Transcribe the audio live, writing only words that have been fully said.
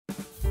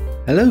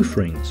Hello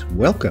friends,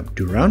 welcome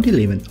to round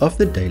 11 of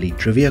the daily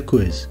trivia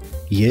quiz.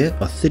 Here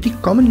are 30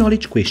 common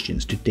knowledge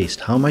questions to test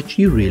how much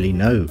you really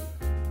know.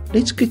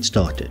 Let's get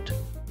started.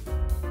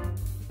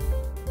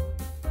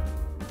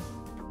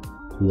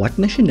 What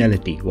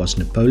nationality was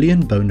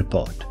Napoleon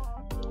Bonaparte?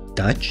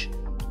 Dutch,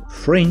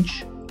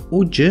 French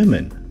or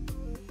German?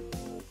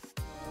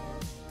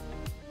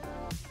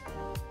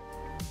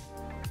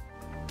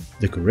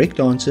 The correct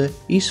answer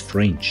is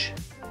French.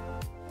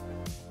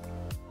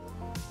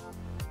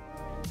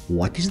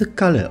 What is the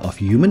color of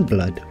human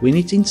blood when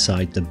it's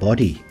inside the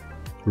body?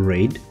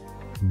 Red,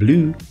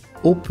 blue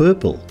or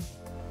purple?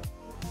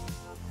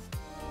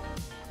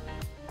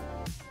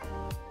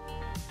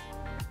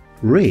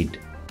 Red.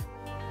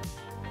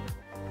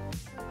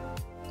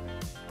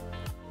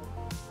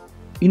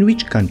 In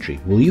which country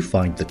will you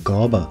find the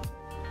Kaaba?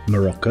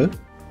 Morocco,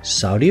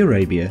 Saudi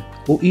Arabia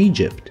or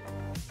Egypt?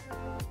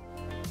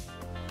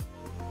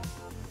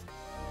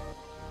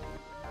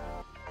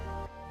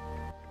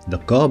 The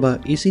Kaaba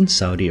is in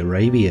Saudi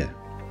Arabia.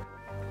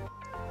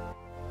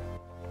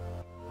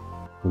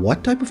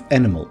 What type of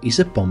animal is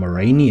a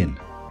Pomeranian?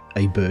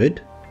 A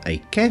bird, a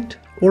cat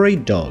or a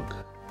dog?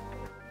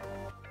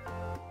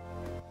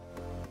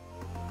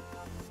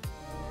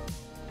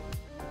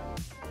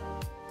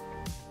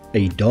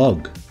 A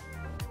dog.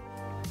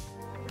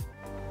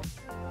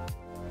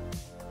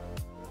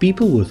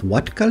 People with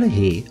what color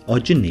hair are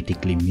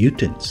genetically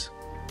mutants?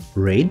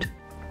 Red,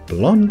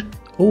 blonde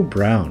or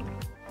brown?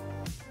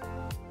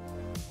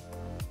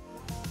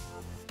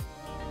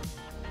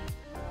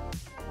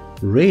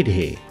 Red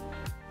hair.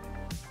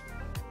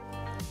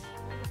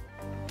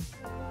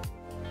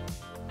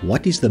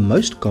 What is the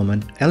most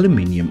common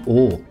aluminium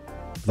ore?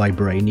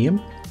 Vibranium,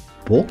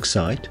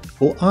 bauxite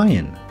or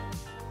iron?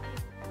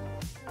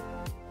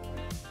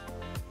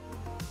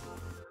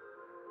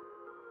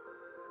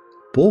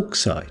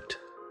 Bauxite.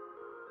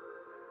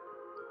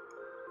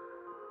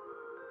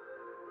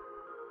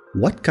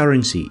 What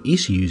currency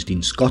is used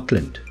in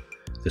Scotland?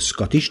 The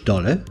Scottish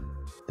dollar,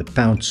 the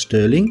pound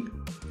sterling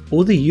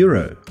or the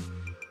euro?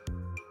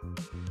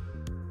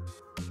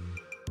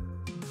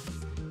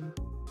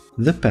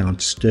 The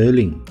pound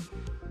sterling.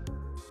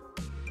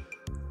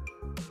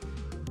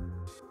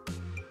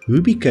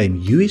 Who became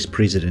US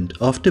President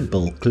after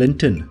Bill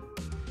Clinton?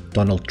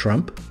 Donald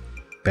Trump,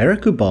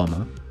 Barack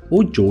Obama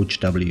or George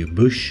W.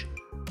 Bush?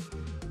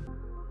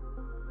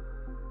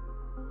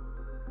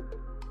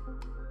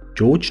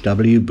 George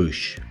W.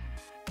 Bush.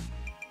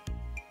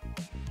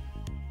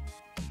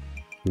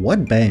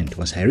 What band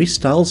was Harry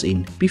Styles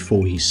in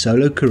before his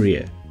solo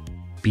career?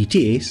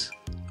 BTS,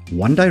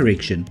 One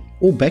Direction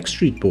or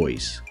Backstreet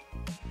Boys?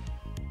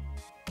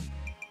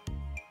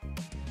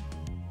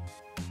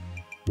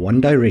 One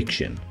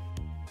Direction.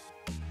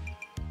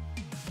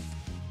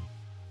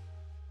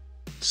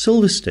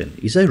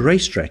 Silverstone is a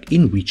racetrack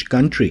in which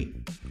country?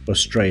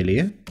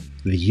 Australia,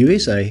 the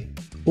USA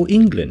or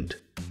England?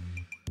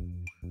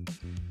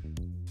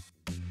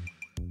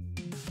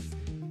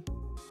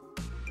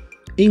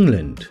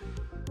 England.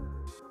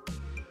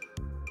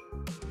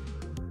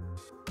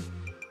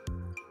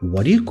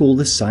 What do you call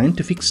the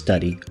scientific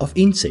study of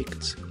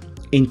insects?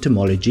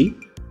 Entomology,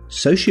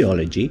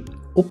 sociology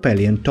or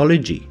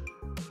paleontology?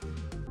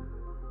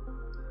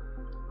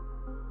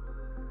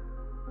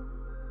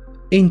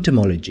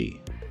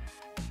 Entomology.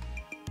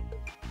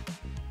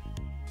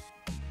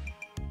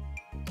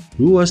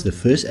 Who was the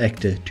first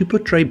actor to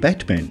portray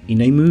Batman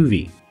in a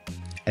movie?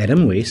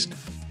 Adam West,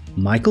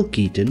 Michael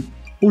Keaton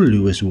or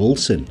Lewis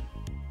Wilson?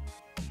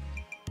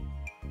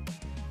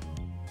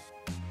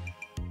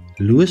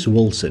 Lewis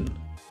Wilson.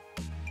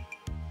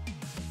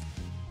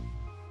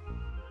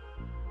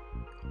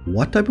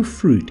 What type of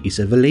fruit is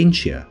a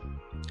Valencia?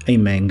 A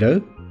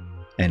mango,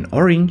 an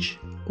orange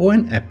or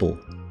an apple?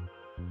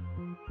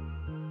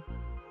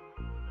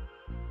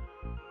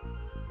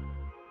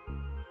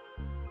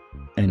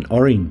 An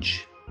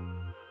orange.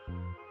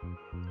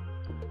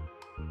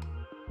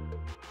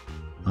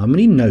 How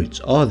many notes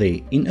are there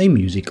in a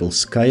musical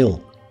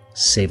scale?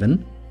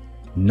 7,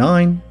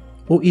 9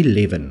 or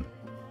 11?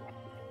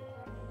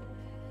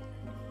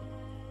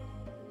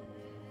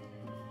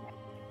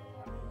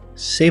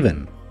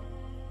 7.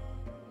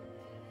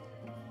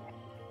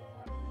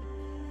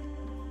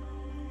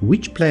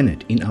 Which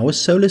planet in our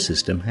solar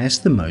system has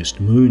the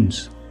most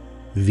moons?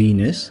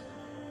 Venus,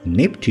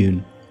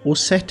 Neptune or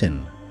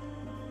Saturn?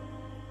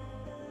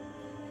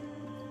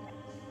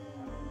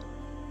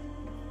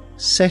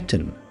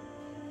 Saturn.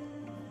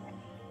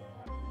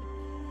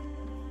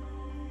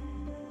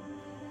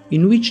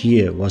 In which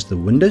year was the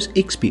Windows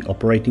XP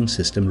operating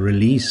system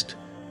released?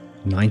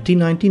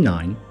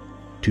 1999,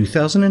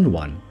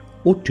 2001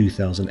 or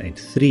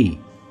 2003?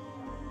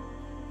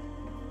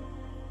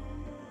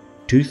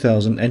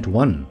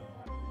 2001.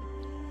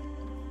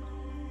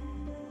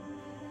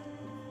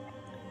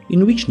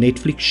 In which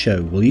Netflix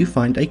show will you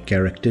find a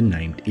character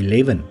named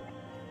 11?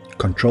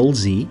 Control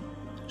Z,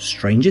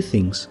 Stranger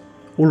Things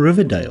or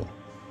Riverdale?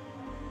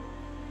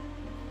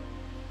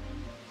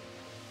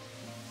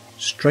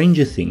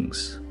 Stranger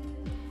Things.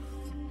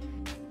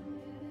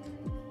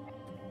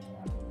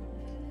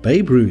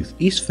 Babe Ruth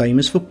is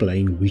famous for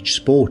playing which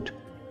sport?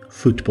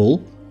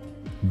 Football,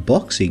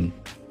 boxing,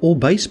 or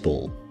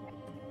baseball?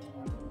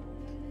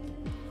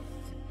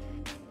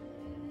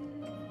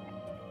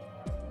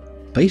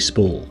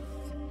 Baseball.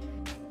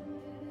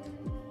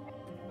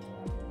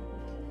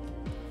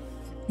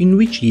 In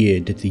which year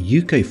did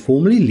the UK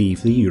formally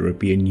leave the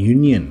European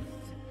Union?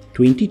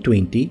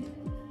 2020,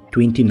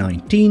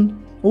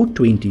 2019, or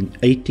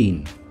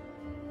 2018?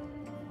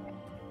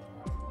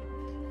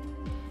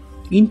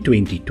 In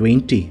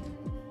 2020.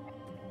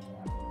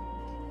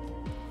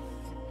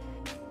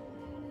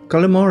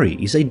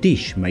 Calamari is a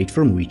dish made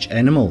from which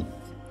animal?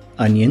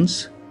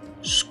 Onions,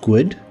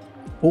 squid,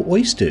 or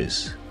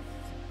oysters?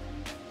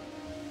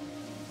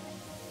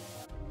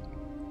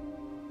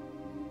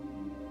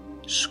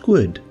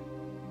 Squid.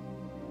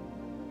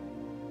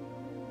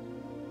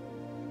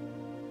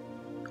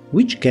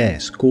 Which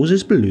gas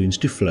causes balloons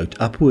to float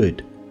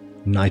upward?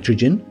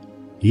 Nitrogen,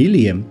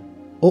 helium,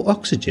 or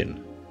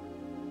oxygen?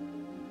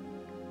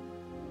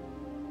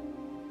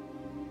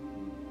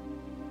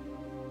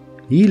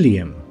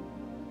 Helium.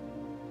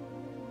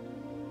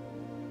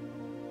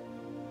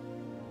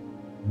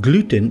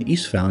 Gluten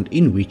is found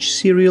in which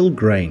cereal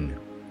grain?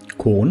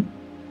 Corn,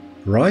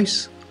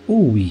 rice,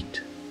 or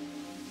wheat?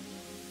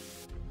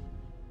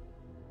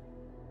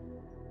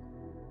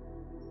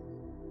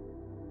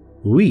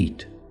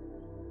 Wheat.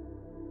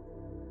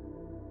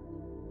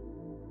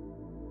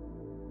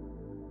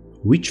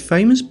 Which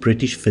famous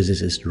British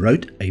physicist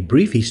wrote A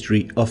Brief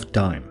History of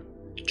Time?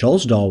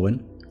 Charles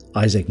Darwin,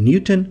 Isaac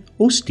Newton,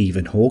 or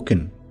Stephen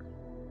Hawking?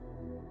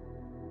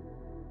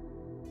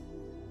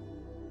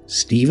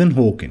 Stephen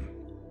Hawking.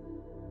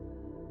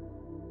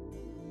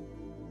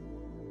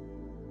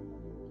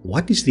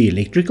 What is the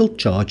electrical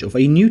charge of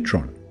a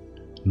neutron?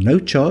 No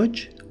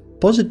charge,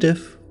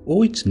 positive,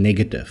 or it's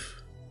negative?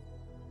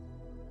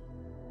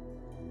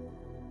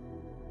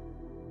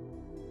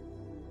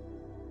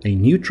 A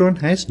neutron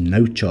has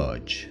no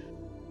charge.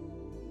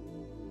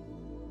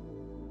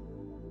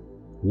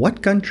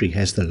 What country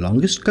has the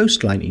longest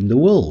coastline in the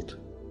world?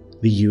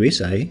 The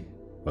USA,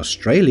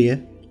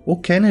 Australia,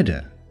 or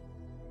Canada?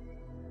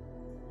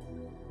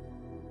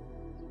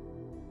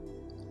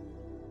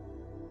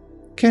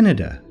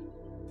 Canada.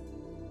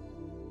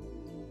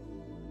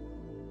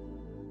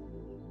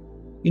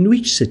 In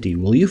which city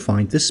will you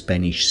find the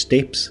Spanish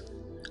Steps?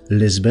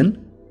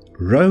 Lisbon,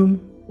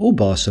 Rome, or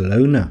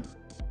Barcelona?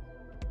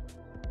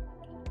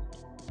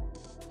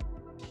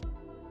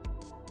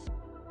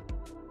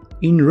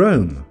 In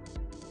Rome.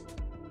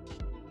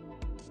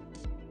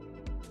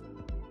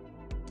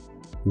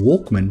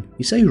 Walkman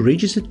is a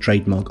registered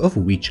trademark of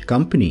which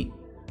company?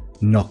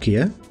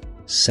 Nokia,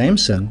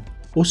 Samsung,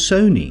 or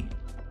Sony?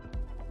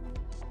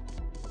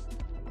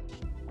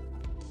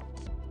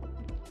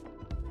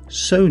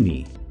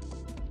 Sony.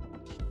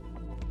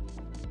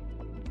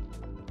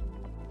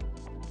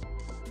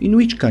 In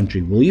which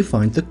country will you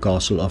find the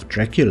Castle of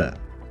Dracula?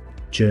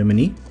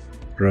 Germany,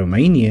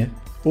 Romania,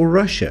 or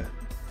Russia?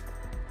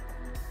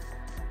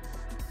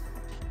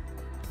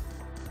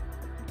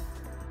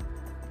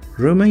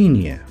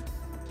 Romania.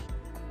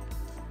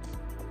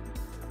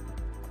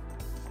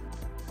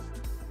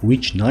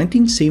 Which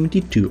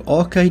 1972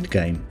 arcade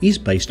game is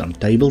based on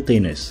table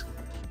tennis?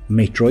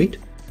 Metroid,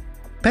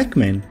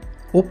 Pac-Man,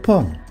 or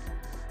Pong?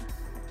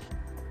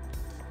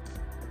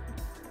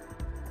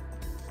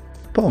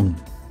 Pong.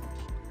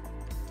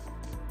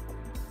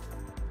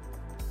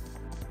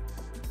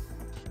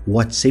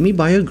 What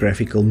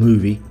semi-biographical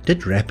movie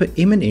did rapper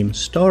Eminem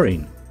star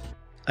in?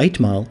 8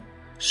 Mile,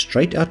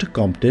 Straight Outta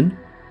Compton,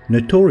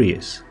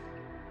 Notorious?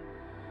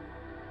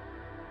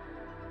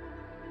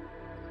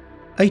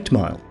 8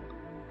 Mile.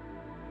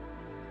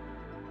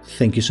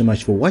 Thank you so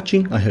much for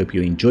watching. I hope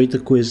you enjoyed the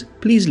quiz.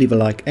 Please leave a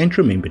like and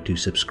remember to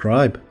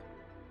subscribe.